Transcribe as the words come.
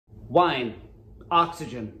Wine,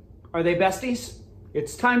 oxygen. Are they besties?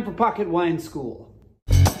 It's time for Pocket Wine School.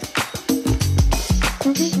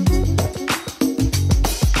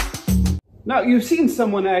 Now, you've seen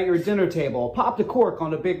someone at your dinner table pop the cork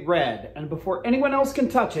on a big red, and before anyone else can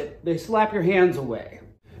touch it, they slap your hands away.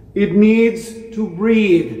 It needs to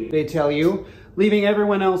breathe, they tell you, leaving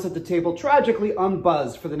everyone else at the table tragically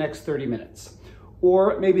unbuzzed for the next 30 minutes.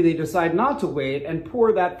 Or maybe they decide not to wait and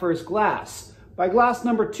pour that first glass. By glass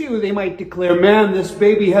number 2, they might declare, "Man, this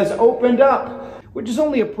baby has opened up," which is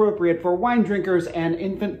only appropriate for wine drinkers and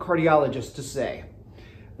infant cardiologists to say.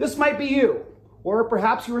 This might be you, or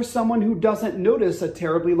perhaps you are someone who doesn't notice a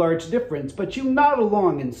terribly large difference, but you nod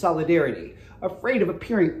along in solidarity, afraid of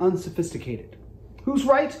appearing unsophisticated. Who's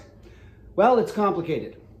right? Well, it's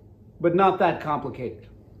complicated, but not that complicated.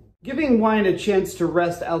 Giving wine a chance to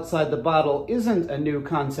rest outside the bottle isn't a new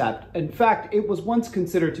concept. In fact, it was once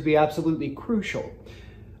considered to be absolutely crucial.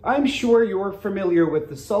 I'm sure you're familiar with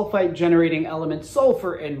the sulfite-generating element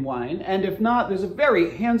sulfur in wine, and if not, there's a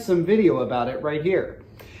very handsome video about it right here.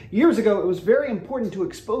 Years ago, it was very important to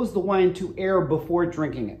expose the wine to air before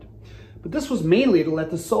drinking it. But this was mainly to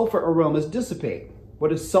let the sulfur aromas dissipate.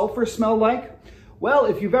 What does sulfur smell like? Well,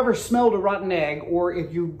 if you've ever smelled a rotten egg, or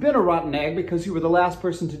if you've been a rotten egg because you were the last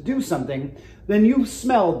person to do something, then you've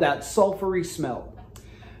smelled that sulfury smell.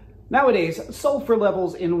 Nowadays, sulfur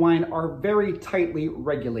levels in wine are very tightly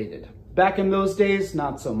regulated. Back in those days,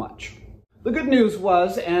 not so much. The good news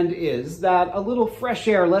was, and is, that a little fresh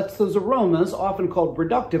air lets those aromas, often called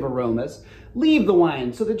reductive aromas, leave the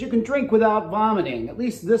wine so that you can drink without vomiting, at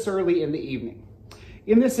least this early in the evening.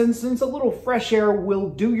 In this instance, a little fresh air will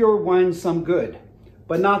do your wine some good.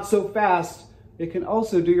 But not so fast. It can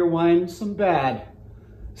also do your wine some bad.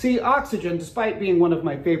 See, oxygen, despite being one of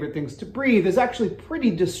my favorite things to breathe, is actually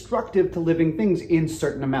pretty destructive to living things in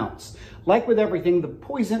certain amounts. Like with everything, the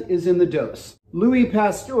poison is in the dose. Louis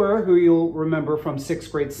Pasteur, who you'll remember from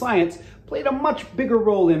 6th grade science, played a much bigger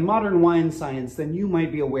role in modern wine science than you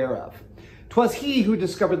might be aware of. 'Twas he who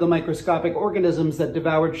discovered the microscopic organisms that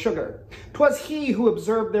devoured sugar. 'Twas he who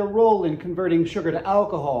observed their role in converting sugar to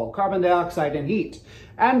alcohol, carbon dioxide, and heat.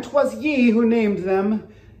 And 'twas ye who named them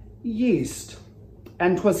yeast.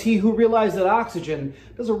 And 'twas he who realized that oxygen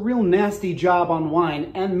does a real nasty job on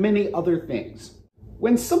wine and many other things.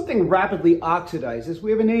 When something rapidly oxidizes,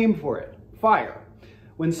 we have a name for it: fire.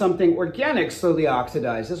 When something organic slowly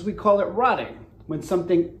oxidizes, we call it rotting. When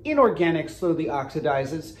something inorganic slowly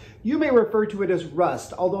oxidizes, you may refer to it as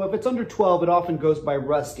rust, although if it's under 12, it often goes by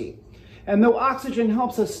rusty. And though oxygen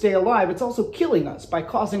helps us stay alive, it's also killing us by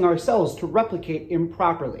causing our cells to replicate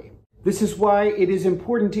improperly. This is why it is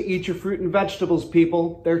important to eat your fruit and vegetables,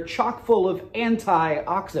 people. They're chock full of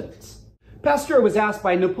antioxidants. Pasteur was asked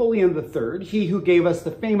by Napoleon III, he who gave us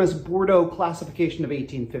the famous Bordeaux classification of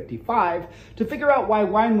 1855, to figure out why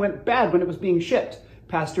wine went bad when it was being shipped.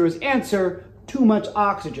 Pasteur's answer: too much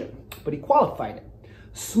oxygen. But he qualified it.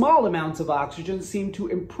 Small amounts of oxygen seem to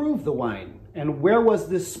improve the wine. And where was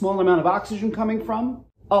this small amount of oxygen coming from?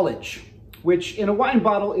 Ullage, which in a wine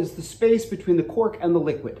bottle is the space between the cork and the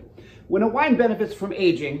liquid. When a wine benefits from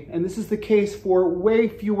aging, and this is the case for way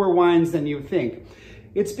fewer wines than you think,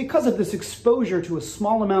 it's because of this exposure to a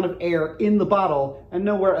small amount of air in the bottle and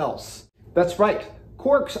nowhere else. That's right,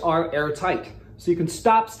 corks are airtight, so you can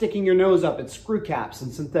stop sticking your nose up at screw caps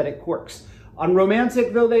and synthetic corks.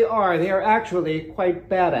 Unromantic though they are actually quite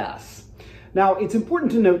badass. Now, it's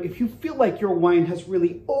important to note, if you feel like your wine has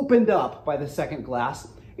really opened up by the second glass,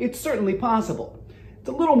 it's certainly possible. It's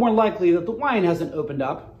a little more likely that the wine hasn't opened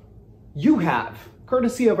up. You have,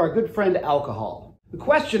 courtesy of our good friend alcohol. The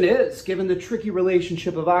question is, given the tricky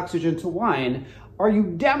relationship of oxygen to wine, are you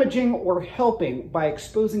damaging or helping by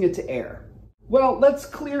exposing it to air? Well, let's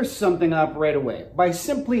clear something up right away. By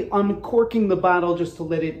simply uncorking the bottle just to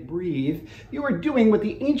let it breathe, you are doing what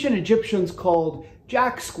the ancient Egyptians called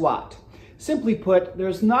jack squat. Simply put,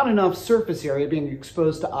 there's not enough surface area being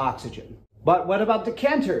exposed to oxygen. But what about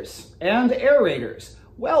decanters and aerators?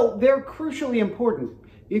 Well, they're crucially important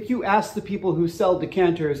if you ask the people who sell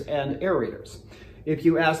decanters and aerators. If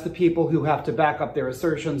you ask the people who have to back up their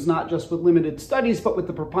assertions not just with limited studies, but with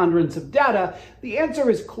the preponderance of data, the answer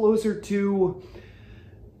is closer to,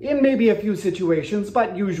 in maybe a few situations,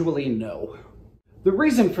 but usually no. The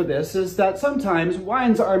reason for this is that sometimes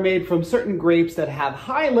wines are made from certain grapes that have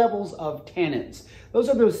high levels of tannins. Those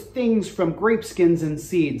are those things from grape skins and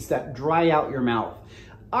seeds that dry out your mouth.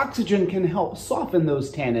 Oxygen can help soften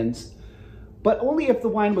those tannins, but only if the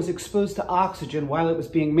wine was exposed to oxygen while it was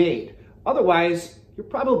being made. Otherwise, you're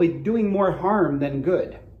probably doing more harm than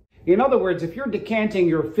good. In other words, if you're decanting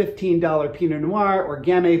your $15 Pinot Noir or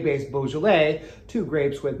Gamay-based Beaujolais, 2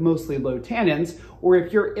 grapes with mostly low tannins, or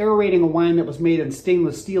if you're aerating a wine that was made in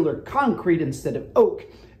stainless steel or concrete instead of oak,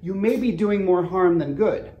 you may be doing more harm than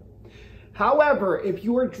good. However, if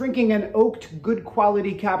you are drinking an oaked, good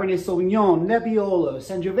quality Cabernet Sauvignon, Nebbiolo,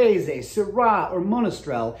 Sangiovese, Syrah, or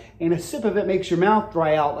Monastrell, and a sip of it makes your mouth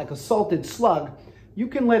dry out like a salted slug, you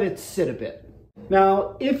can let it sit a bit.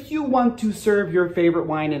 Now, if you want to serve your favorite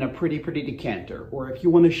wine in a pretty decanter, or if you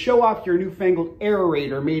want to show off your newfangled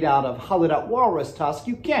aerator made out of hollowed out walrus tusk,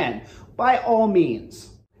 you can, by all means.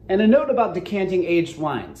 And a note about decanting aged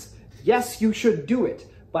wines. Yes, you should do it,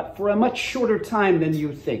 but for a much shorter time than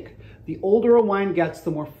you think. The older a wine gets,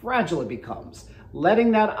 the more fragile it becomes.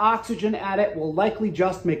 Letting that oxygen at it will likely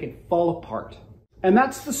just make it fall apart. And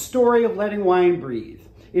that's the story of letting wine breathe.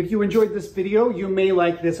 If you enjoyed this video, you may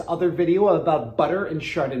like this other video about butter and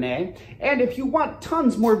Chardonnay. And if you want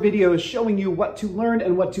tons more videos showing you what to learn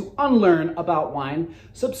and what to unlearn about wine,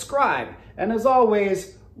 subscribe. And as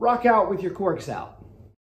always, rock out with your corks out.